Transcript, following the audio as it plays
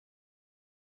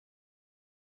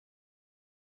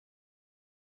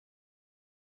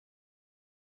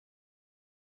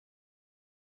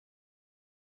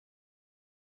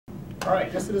All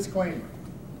right, just a disclaimer.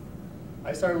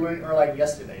 I started learning Erlang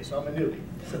yesterday, so I'm a newbie.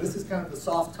 So this is kind of the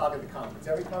soft talk of the conference.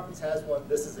 Every conference has one.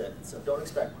 This is it. So don't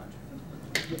expect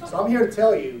much. So I'm here to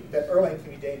tell you that Erlang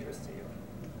can be dangerous to you.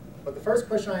 But the first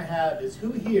question I have is,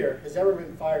 who here has ever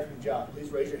been fired from a job?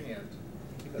 Please raise your hand.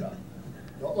 Keep it up.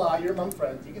 Don't lie. You're among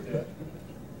friends. You can do it.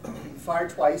 You've been fired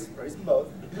twice. Raise them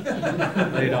both.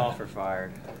 Laid off or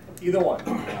fired. Either one.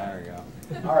 There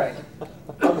we go. All right.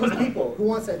 Of these people, who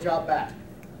wants that job back?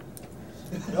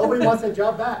 Nobody wants that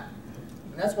job back.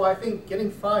 And that's why I think getting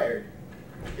fired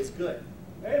is good.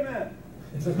 Amen.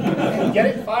 And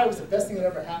getting fired was the best thing that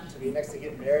ever happened to me, next to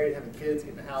getting married, having kids,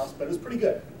 getting a house, but it was pretty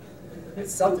good. It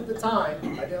sucked at the time.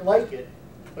 I didn't like it,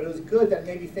 but it was good. That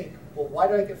made me think, well, why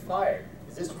did I get fired?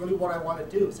 Is this really what I want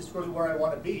to do? Is this really where I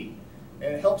want to be?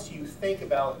 And it helps you think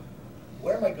about,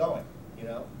 where am I going? You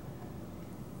know,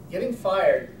 getting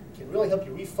fired can really help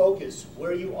you refocus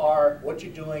where you are, what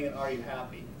you're doing, and are you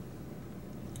happy?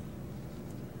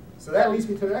 So that leads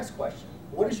me to the next question.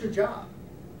 What is your job?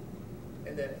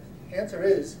 And the answer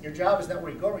is, your job is not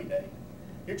where you go every day.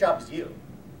 Your job is you.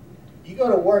 You go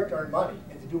to work to earn money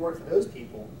and to do work for those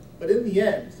people, but in the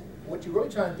end, what you're really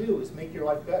trying to do is make your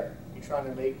life better. You're trying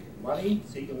to make money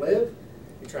so you can live.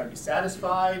 You're trying to be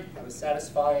satisfied, have a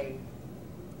satisfying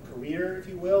career, if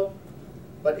you will.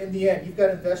 But in the end, you've got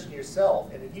to invest in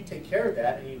yourself, and if you take care of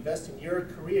that and you invest in your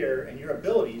career and your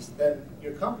abilities, then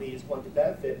your company is going to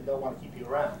benefit and they'll want to keep you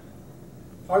around.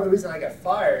 Part of the reason I got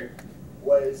fired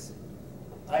was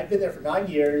I'd been there for 9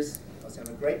 years. I was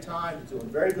having a great time, doing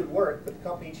very good work, but the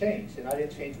company changed, and I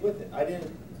didn't change with it. I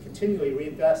didn't continually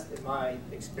reinvest in my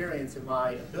experience and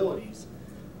my abilities,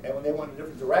 and when they went in a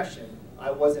different direction,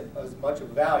 I wasn't as much of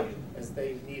value as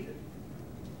they needed.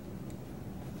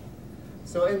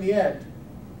 So in the end,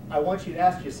 I want you to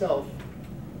ask yourself,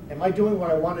 am I doing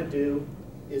what I want to do?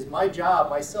 Is my job,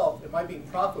 myself, am I being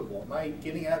profitable? Am I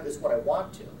getting out of this what I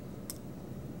want to?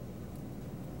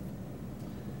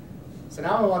 So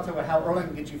now I want to talk about how Erlang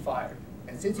can get you fired.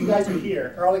 And since you guys are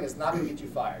here, Erlang is not going to get you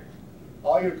fired.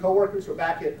 All your coworkers who are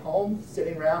back at home,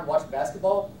 sitting around watching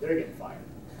basketball, they're getting fired.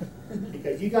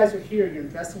 Because you guys are here, you're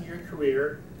investing in your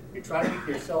career, you're trying to make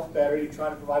yourself better, you're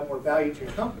trying to provide more value to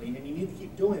your company, and you need to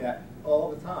keep doing that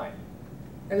all the time.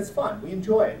 And it's fun, we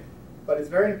enjoy it. But it's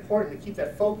very important to keep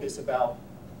that focus about,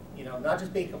 you know, not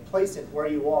just being complacent where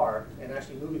you are and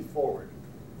actually moving forward.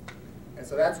 And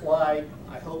so that's why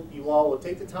I hope you all will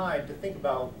take the time to think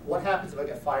about what happens if I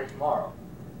get fired tomorrow.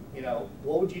 You know,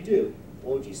 what would you do?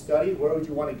 What would you study? Where would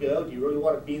you want to go? Do you really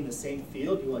want to be in the same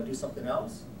field? Do you want to do something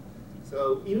else?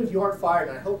 So even if you aren't fired,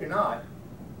 and I hope you're not,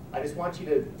 I just want you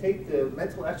to take the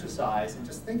mental exercise and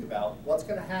just think about what's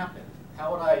going to happen.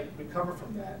 How would I recover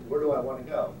from that? Where do I want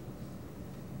to go?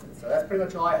 And so that's pretty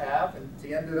much all I have. And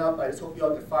to end it up, I just hope you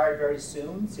all get fired very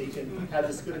soon so you can have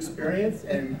this good experience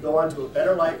and go on to a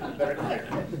better life and a better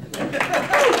career.